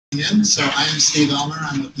So I'm Steve Elmer.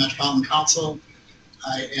 I'm with Metropolitan Council.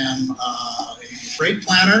 I am a freight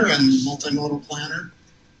planner and multimodal planner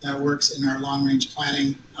that works in our long-range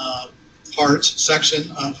planning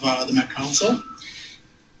section of the Met Council.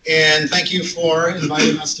 And thank you for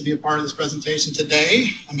inviting us to be a part of this presentation today.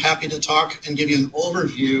 I'm happy to talk and give you an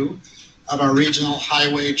overview of our regional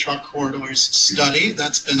highway truck corridors study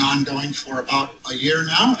that's been ongoing for about a year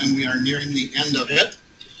now, and we are nearing the end of it.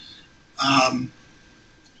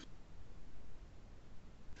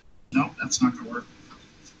 No, that's not going to work.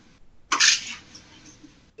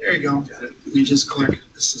 There you go. We just click.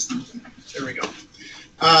 This is nothing. There we go.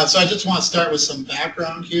 So I just want to start with some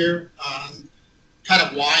background here on kind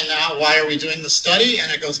of why now, why are we doing the study?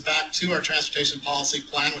 And it goes back to our transportation policy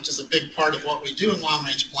plan, which is a big part of what we do in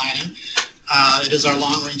long-range planning. It is our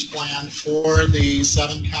long-range plan for the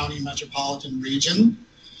 7-county metropolitan region.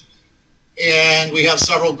 And we have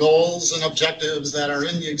several goals and objectives that are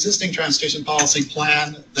in the existing transportation policy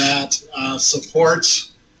plan that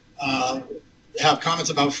have comments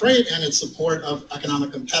about freight and its support of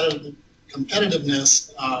economic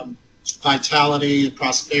competitiveness, vitality,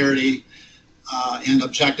 prosperity, and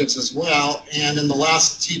objectives as well. And in the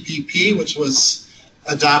last TPP, which was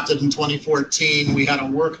adopted in 2014, we had a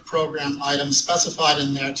work program item specified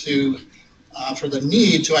in there for the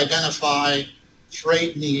need to identify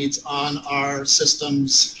freight needs on our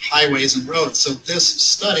system's highways and roads. So this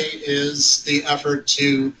study is the effort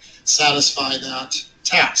to satisfy that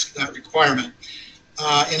task, that requirement.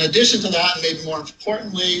 In addition to that, and maybe more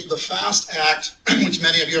importantly, the FAST Act, which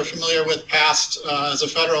many of you are familiar with, passed as a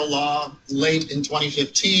federal law late in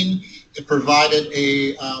 2015. It provided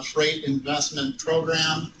a freight investment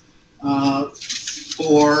program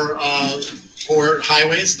for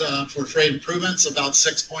highways, for freight improvements, about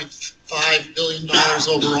 $6.5 billion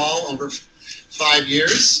overall over 5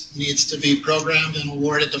 years, needs to be programmed and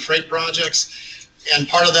awarded to freight projects. And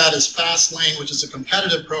part of that is Fast Lane, which is a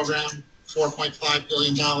competitive program, $4.5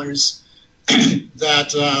 billion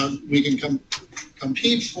that we can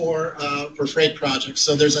compete for freight projects.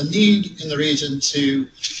 So there's a need in the region to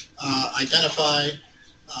identify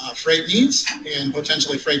freight needs and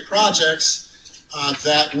potentially freight projects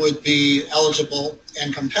that would be eligible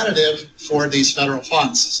and competitive for these federal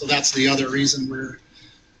funds. So that's the other reason we're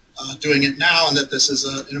doing it now, and that this is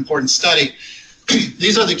an important study.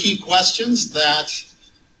 These are the key questions that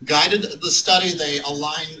guided the study. They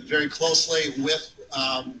align very closely with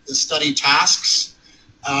the study tasks.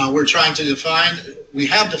 We're trying to we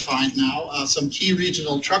have defined now some key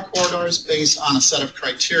regional truck corridors based on a set of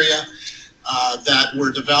criteria that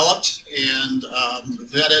were developed and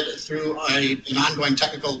vetted through an ongoing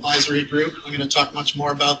technical advisory group. I'm going to talk much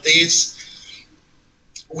more about these.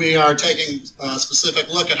 We are taking a specific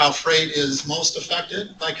look at how freight is most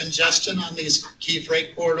affected by congestion on these key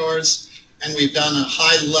freight corridors, and we've done a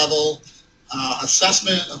high-level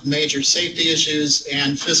assessment of major safety issues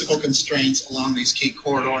and physical constraints along these key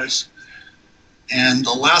corridors. And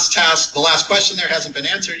the last question there hasn't been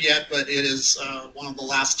answered yet, but it is one of the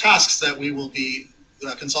last tasks that we will be,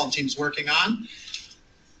 the consultant team's working on.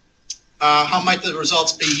 How might the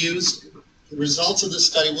results be used? The results of this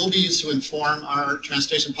study will be used to inform our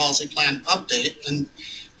transportation policy plan update, and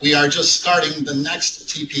we are just starting the next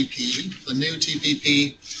TPP, the new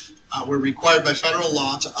TPP. We're required by federal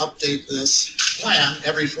law to update this plan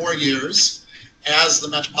every 4 years as the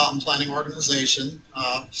Metropolitan Planning Organization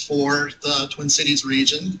for the Twin Cities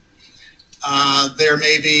region. There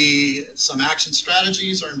may be some action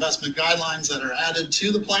strategies or investment guidelines that are added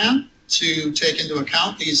to the plan to take into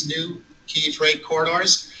account these new key freight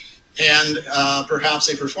corridors, and perhaps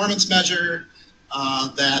a performance measure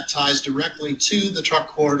that ties directly to the truck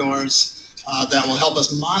corridors that will help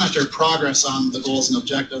us monitor progress on the goals and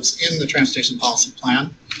objectives in the transportation policy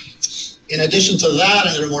plan. In addition to that,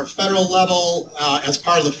 and at a more federal level, as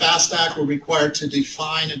part of the FAST Act, we're required to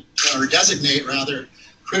define or designate rather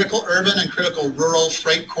critical urban and critical rural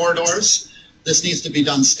freight corridors. This needs to be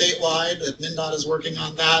done statewide. MnDOT is working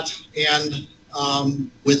on that, and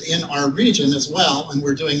within our region as well, and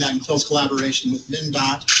we're doing that in close collaboration with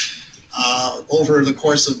MnDOT over the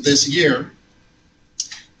course of this year.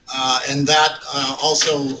 And that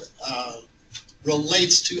also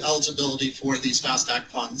relates to eligibility for these FAST Act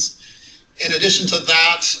funds. In addition to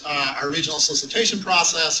that, our regional solicitation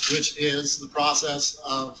process, which is the process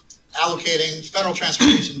of allocating federal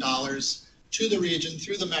transportation dollars to the region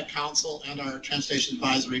through the Met Council and our Transportation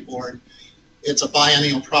Advisory Board. It's a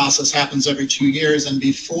biennial process, happens every 2 years, and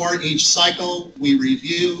before each cycle, we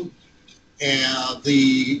review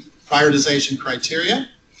the prioritization criteria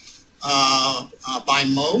by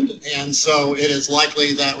mode, and so it is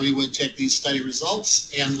likely that we would take these study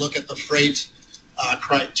results and look at the freight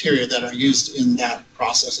criteria that are used in that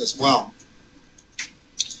process as well.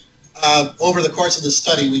 Over the course of the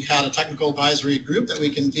study, we had a technical advisory group that we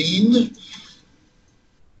convened.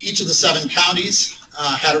 Each of the 7 counties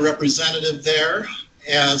had a representative there,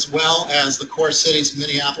 as well as the core cities,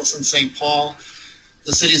 Minneapolis and St. Paul.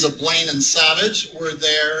 The cities of Blaine and Savage were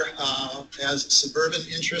there as suburban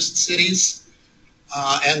interest cities.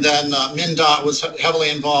 And then MnDOT was heavily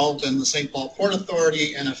involved in the St. Paul Port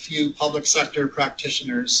Authority and a few public sector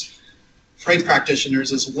practitioners, freight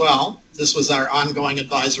practitioners as well. This was our ongoing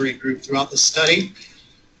advisory group throughout the study.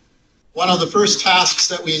 One of the first tasks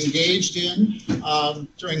that we engaged in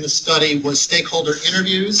during the study was stakeholder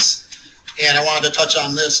interviews. And I wanted to touch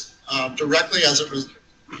on this directly as it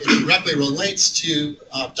directly relates to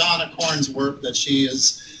Donna Korn's work that she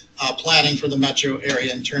is planning for the metro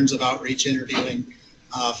area in terms of outreach interviewing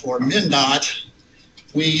for MnDOT.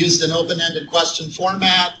 We used an open-ended question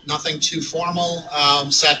format, nothing too formal,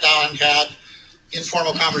 sat down and had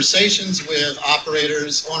informal conversations with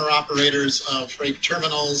operators, owner-operators of freight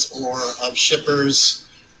terminals or of shippers,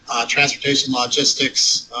 transportation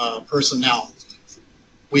logistics personnel.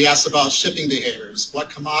 We asked about shipping behaviors. What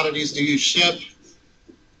commodities do you ship?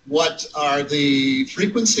 What are the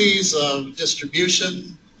frequencies of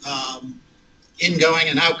distribution, ingoing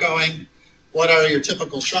and outgoing? What are your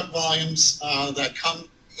typical truck volumes that come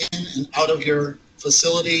in and out of your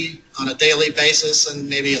facility on a daily basis and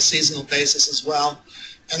maybe a seasonal basis as well?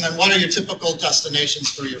 And then what are your typical destinations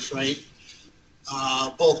for your freight,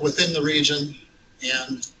 both within the region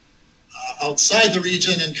and outside the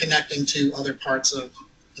region and connecting to other parts of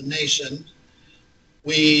the nation?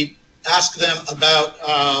 We ask them about,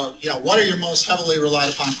 what are your most heavily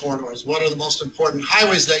relied upon corridors? What are the most important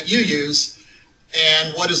highways that you use?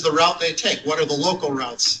 And what is the route they take? What are the local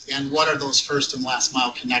routes? And what are those first and last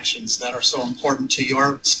mile connections that are so important to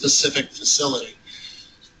your specific facility?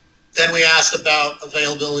 Then we asked about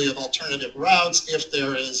availability of alternative routes. If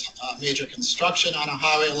there is major construction on a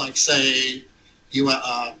highway, like say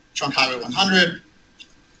Trunk Highway 100,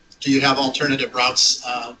 do you have alternative routes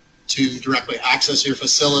to directly access your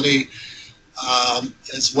facility?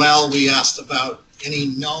 As well, we asked about any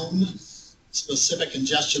known specific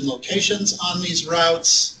congestion locations on these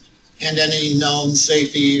routes and any known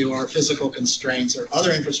safety or physical constraints or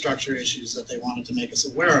other infrastructure issues that they wanted to make us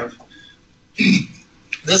aware of.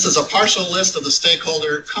 This is a partial list of the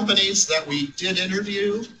stakeholder companies that we did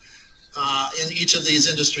interview in each of these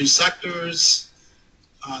industry sectors.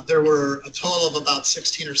 There were a total of about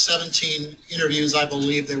 16 or 17 interviews, I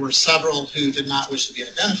believe. There were several who did not wish to be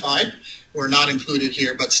identified, were not included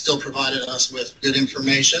here, but still provided us with good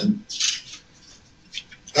information.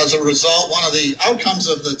 As a result, one of the outcomes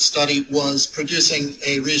of the study was producing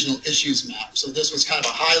a regional issues map. So this was kind of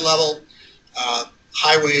a high-level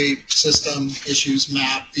highway system issues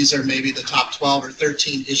map. These are maybe the top 12 or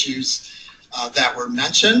 13 issues that were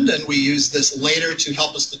mentioned, and we use this later to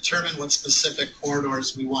help us determine what specific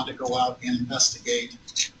corridors we want to go out and investigate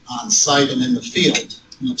on site and in the field.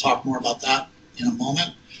 And we'll talk more about that in a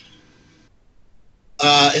moment.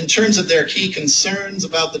 In terms of their key concerns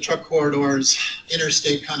about the truck corridors,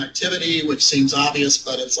 interstate connectivity, which seems obvious,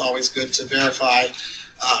 but it's always good to verify,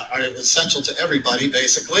 are essential to everybody,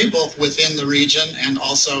 basically, both within the region and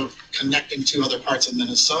also connecting to other parts of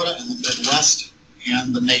Minnesota and the Midwest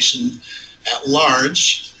and the nation at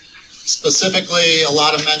large. Specifically, a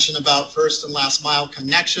lot of mention about first and last mile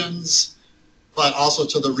connections, but also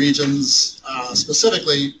to the regions,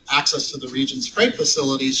 specifically access to the region's freight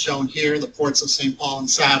facilities shown here, the ports of St. Paul and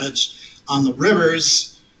Savage on the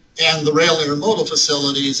rivers, and the rail intermodal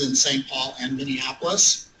facilities in St. Paul and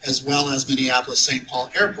Minneapolis, as well as Minneapolis-St. Paul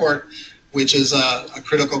Airport, which is a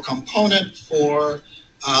critical component for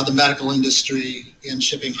the medical industry in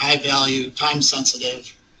shipping high-value,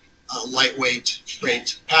 time-sensitive, lightweight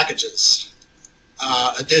freight packages.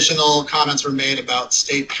 Additional comments were made about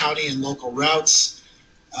state, county, and local routes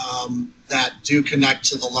that do connect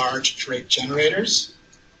to the large freight generators.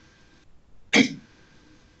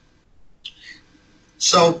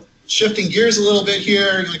 So shifting gears a little bit here,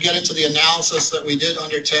 I'm going to get into the analysis that we did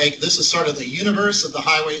undertake. This is sort of the universe of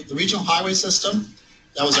the regional highway system.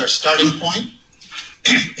 That was our starting point.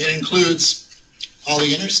 It includes all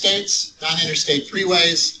the interstates, non-interstate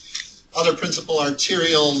freeways, other principal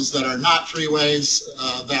arterials that are not freeways,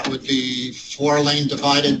 that would be 4-lane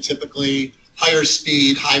divided, typically higher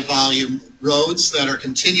speed, high volume roads that are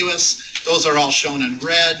continuous. Those are all shown in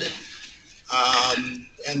red.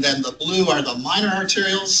 And then the blue are the minor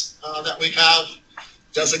arterials that we have.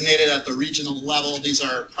 designated at the regional level. These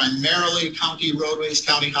are primarily county roadways,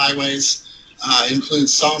 county highways, include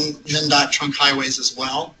some MnDOT trunk highways as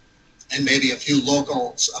well, and maybe a few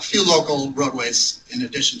local roadways in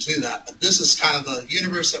addition to that. But this is kind of the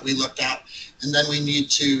universe that we looked at, and then we needed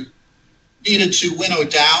to winnow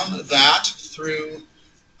down that through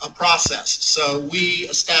a process. So we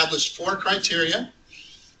established 4 criteria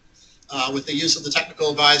with the use of the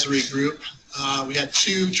technical advisory group. We had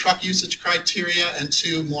 2 truck usage criteria and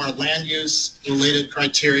 2 more land use related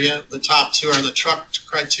criteria. The top 2 are the truck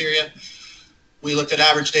criteria. We looked at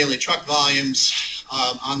average daily truck volumes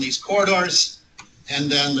on these corridors, and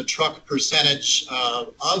then the truck percentage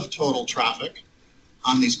of total traffic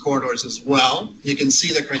on these corridors as well. You can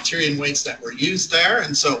see the criterion weights that were used there,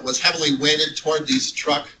 and so it was heavily weighted toward these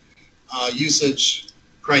truck usage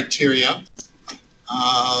criteria.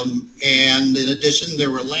 And in addition, there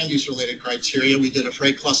were land use related criteria. We did a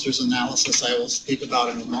freight clusters analysis I will speak about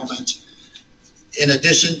in a moment. In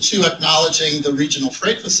addition to acknowledging the regional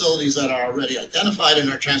freight facilities that are already identified in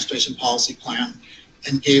our transportation policy plan,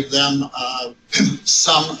 and gave them a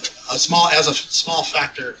small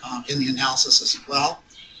factor in the analysis as well.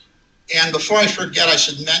 And before I forget, I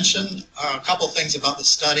should mention a couple things about the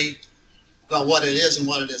study, about what it is and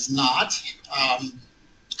what it is not.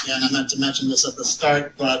 And I meant to mention this at the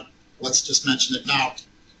start, but let's just mention it now.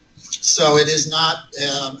 So it is not,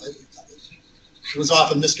 it was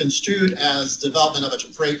often misconstrued as development of a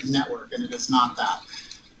freight network, and it is not that.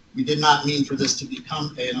 We did not mean for this to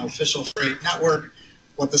become an official freight network.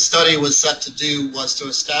 What the study was set to do was to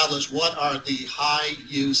establish what are the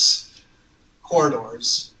high-use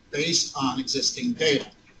corridors based on existing data.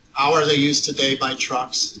 How are they used today by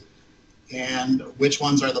trucks, and which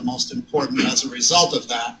ones are the most important as a result of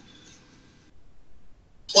that,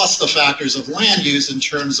 plus the factors of land use in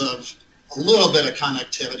terms of a little bit of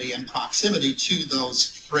connectivity and proximity to those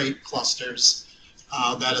freight clusters.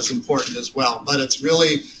 That is important as well. But it's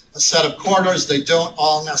really a set of corridors. They don't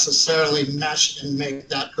all necessarily mesh and make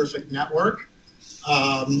that perfect network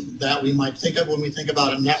that we might think of when we think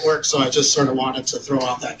about a network. So I just sort of wanted to throw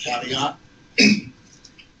out that caveat.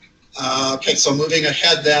 Okay, so moving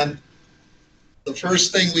ahead then, the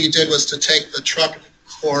first thing we did was to take the truck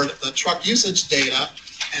usage data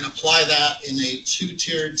and apply that in a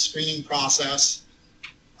 2-tiered screening process.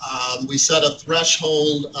 We set a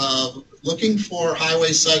threshold of looking for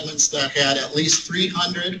highway segments that had at least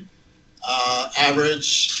 300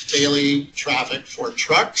 average daily traffic for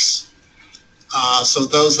trucks. So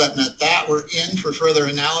those that met that were in for further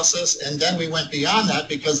analysis, and then we went beyond that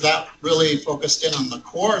because that really focused in on the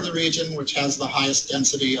core of the region, which has the highest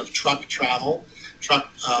density of truck travel, truck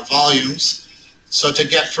volumes. So to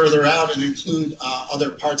get further out and include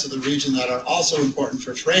other parts of the region that are also important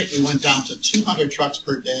for freight, we went down to 200 trucks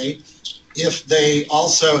per day if they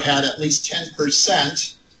also had at least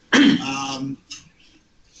 10%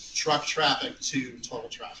 truck traffic to total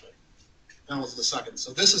traffic. That was the second.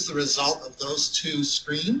 So this is the result of those 2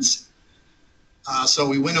 screens. So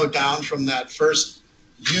we winnowed down from that first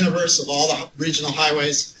universe of all the regional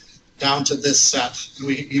highways down to this set.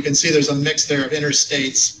 You can see there's a mix there of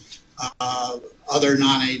interstates, other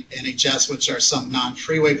non-NHS, which are some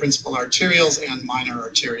non-freeway principal arterials and minor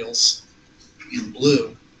arterials in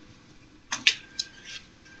blue.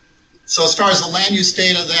 So as far as the land use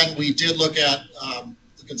data, then we did look at,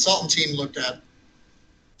 the consultant team looked at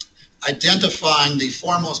identifying the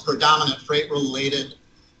 4 most predominant freight-related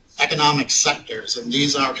economic sectors, and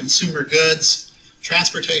these are consumer goods,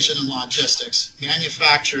 transportation and logistics,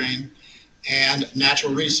 manufacturing, and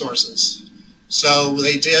natural resources. So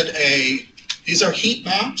they did these are heat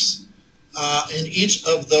maps in each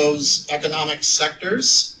of those economic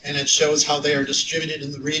sectors, and it shows how they are distributed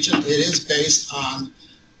in the region. It is based on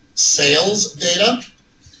sales data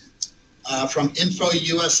from Info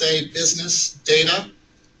USA business data.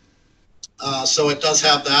 So it does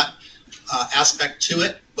have that aspect to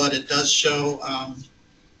it, but it does show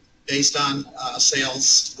based on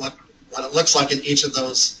sales what it looks like in each of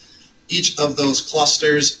those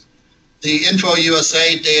clusters. The Info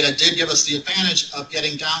USA data did give us the advantage of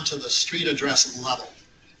getting down to the street address level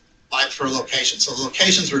for locations. So the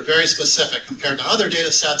locations were very specific compared to other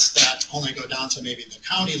data sets that only go down to maybe the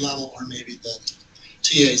county level or maybe the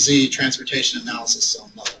TAZ, Transportation Analysis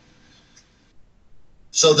Zone level.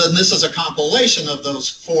 So then this is a compilation of those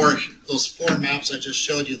four maps I just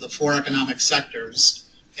showed you, the 4 economic sectors,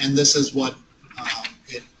 and this is what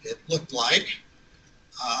it looked like.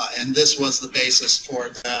 And this was the basis for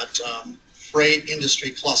that freight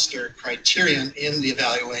industry cluster criterion in the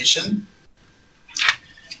evaluation.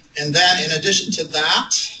 And then in addition to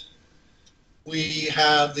that, We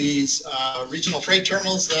have these regional freight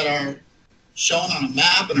terminals that are shown on a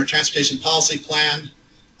map in our transportation policy plan.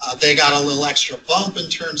 They got a little extra bump in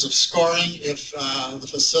terms of scoring if the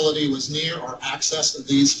facility was near or access to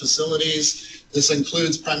these facilities. This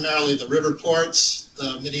includes primarily the river ports,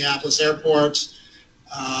 the Minneapolis airport,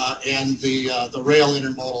 and the rail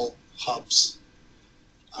intermodal hubs.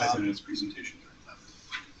 5 minutes presentation.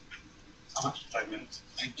 How much? 5 minutes.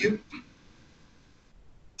 Thank you.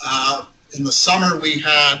 In the summer, we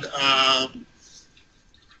had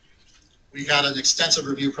an extensive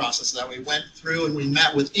review process that we went through, and we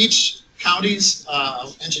met with each county's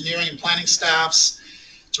engineering and planning staffs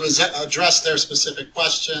to address their specific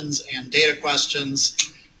questions and data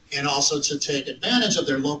questions, and also to take advantage of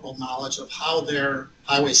their local knowledge of how their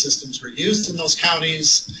highway systems were used in those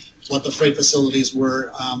counties, what the freight facilities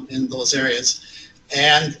were in those areas.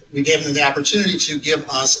 And we gave them the opportunity to give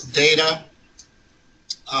us data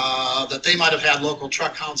that they might have had local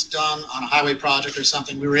truck counts done on a highway project or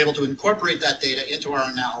something. We were able to incorporate that data into our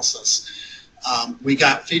analysis. We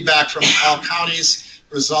got feedback from all counties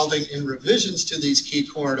resulting in revisions to these key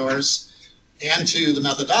corridors and to the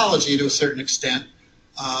methodology to a certain extent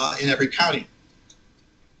in every county.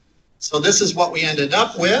 So this is what we ended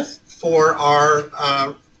up with for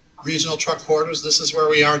our regional truck corridors. This is where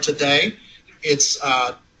we are today. It's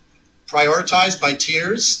prioritized by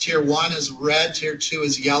tiers. Tier 1 is red, Tier 2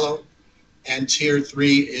 is yellow, and Tier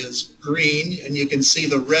 3 is green. And you can see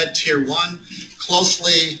the red Tier 1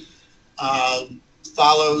 closely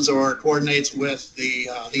follows or coordinates with the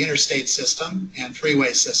interstate system and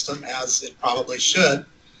freeway system, as it probably should.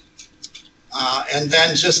 And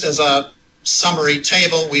then just as a summary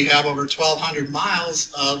table, we have over 1,200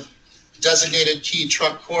 miles of designated key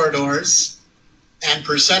truck corridors. And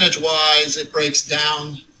percentage-wise, it breaks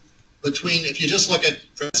down between, if you just look at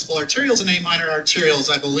principal arterials and A minor arterials,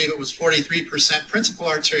 I believe it was 43% principal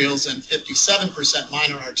arterials and 57%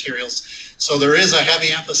 minor arterials. So there is a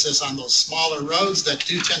heavy emphasis on those smaller roads that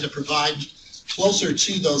do tend to provide closer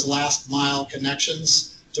to those last mile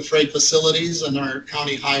connections to freight facilities and our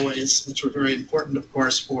county highways, which were very important, of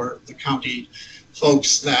course, for the county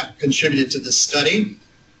folks that contributed to this study.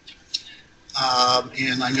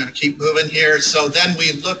 And I'm going to keep moving here. So then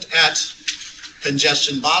we looked at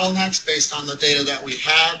congestion bottlenecks based on the data that we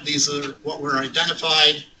had. These are what were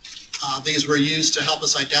identified. These were used to help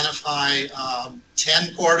us identify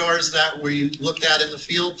 10 corridors that we looked at in the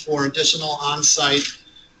field for additional on-site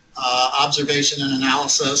observation and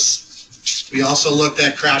analysis. We also looked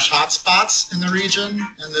at crash hotspots in the region,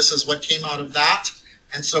 and this is what came out of that.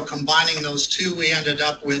 And so combining those two, we ended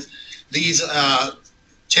up with these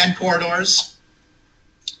 10 corridors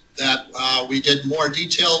that we did more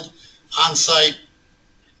detailed on-site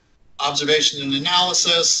observation and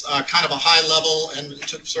analysis, kind of a high level, and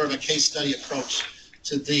took sort of a case study approach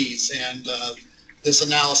to these. And this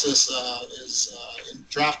analysis is in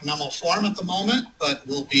draft memo form at the moment, but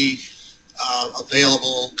will be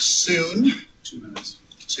available soon. 2 minutes.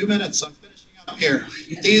 2 minutes, I'm finishing up here.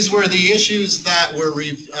 These were the issues that were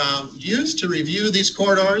used to review these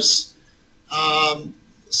corridors.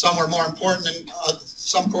 Some were more important in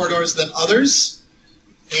some corridors than others.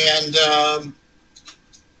 And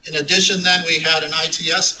in addition, then we had an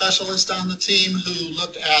ITS specialist on the team who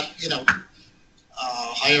looked at,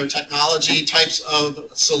 higher technology types of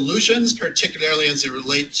solutions, particularly as they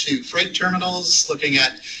relate to freight terminals, looking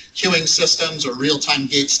at queuing systems or real-time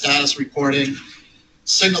gate status reporting.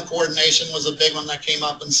 Signal coordination was a big one that came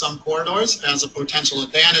up in some corridors as a potential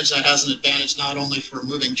advantage. That has an advantage not only for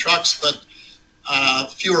moving trucks, but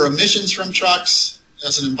fewer emissions from trucks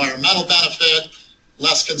as an environmental benefit,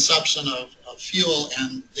 less consumption of fuel,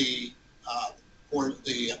 and the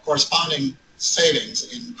corresponding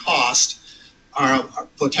savings in cost are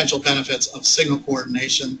potential benefits of signal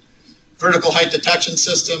coordination. Vertical height detection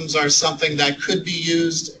systems are something that could be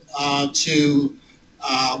used to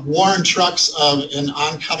warn trucks of an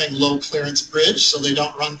oncoming low clearance bridge so they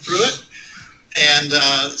don't run through it. And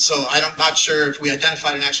so I'm not sure if we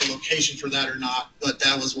identified an actual location for that or not, but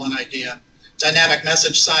that was one idea. Dynamic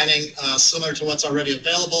message signing, similar to what's already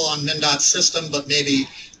available on MnDOT system, but maybe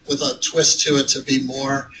with a twist to it to be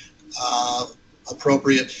more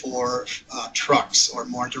appropriate for trucks or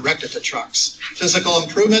more directed to trucks. Physical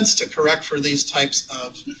improvements to correct for these types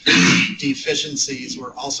of deficiencies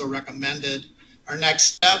were also recommended. Our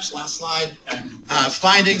next steps, last slide,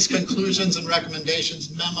 findings, conclusions, and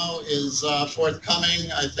recommendations memo is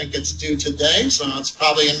forthcoming. I think it's due today, so it's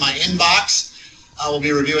probably in my inbox. I will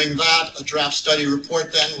be reviewing that. A draft study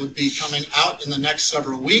report then would be coming out in the next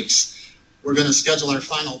several weeks. We're going to schedule our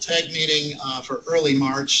final TAG meeting for early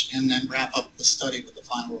March and then wrap up the study with the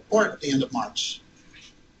final report at the end of March.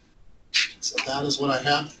 So that is what I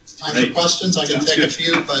have. Time for questions. I can take a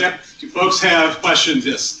few, but... Yep. Do folks have questions?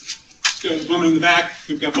 Yes. Let's go one in the back.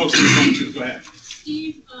 We've got folks in the front too. Go ahead.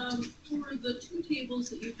 Steve, for the two tables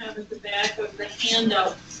that you have at the back of the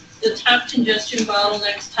handout, the top congestion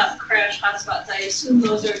bottlenecks, top crash hotspots, I assume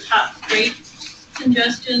those are top freight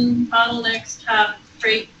congestion bottlenecks, top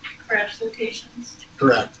freight crash locations?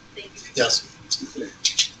 Correct. Thank you. Yes.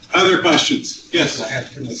 Other questions? Yes. I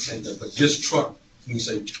have to understand that, but just truck, when you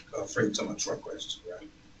say freight, talking about truck crashes, right?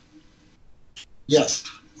 Yes.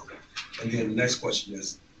 Okay. And then the next question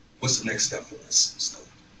is, what's the next step for this stuff?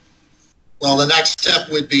 Well, the next step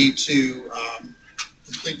would be to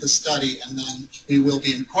complete the study, and then we will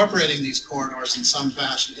be incorporating these corridors in some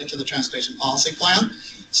fashion into the transportation policy plan.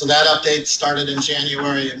 So that update started in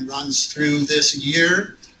January and runs through this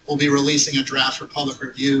year. We'll be releasing a draft for public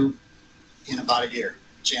review in about a year,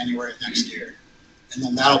 January of next year. And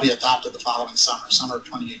then that'll be adopted the following summer of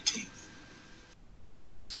 2018.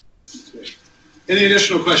 Okay. Any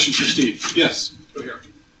additional questions for Steve? Yes, go here.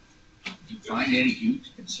 Do you find any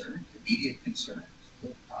huge concern, immediate concerns,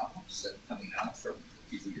 or problems that are coming out from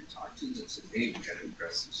people you talk to that say, hey, we got to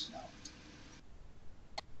address this now?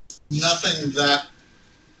 Nothing that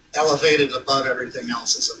elevated above everything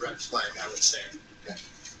else is a red flag, I would say.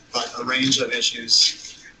 But a range of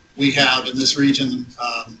issues. We have in this region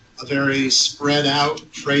a very spread out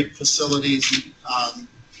freight facilities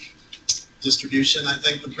distribution, I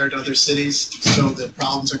think, compared to other cities. So the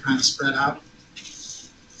problems are kind of spread out.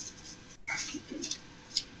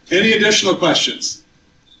 Any additional questions?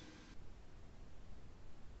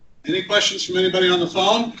 Any questions from anybody on the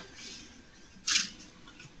phone?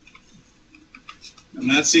 I'm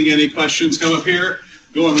not seeing any questions come up here.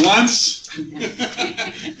 Going once,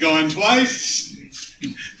 going twice.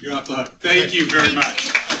 You're off the hook. Thank you very much.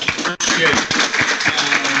 Appreciate it.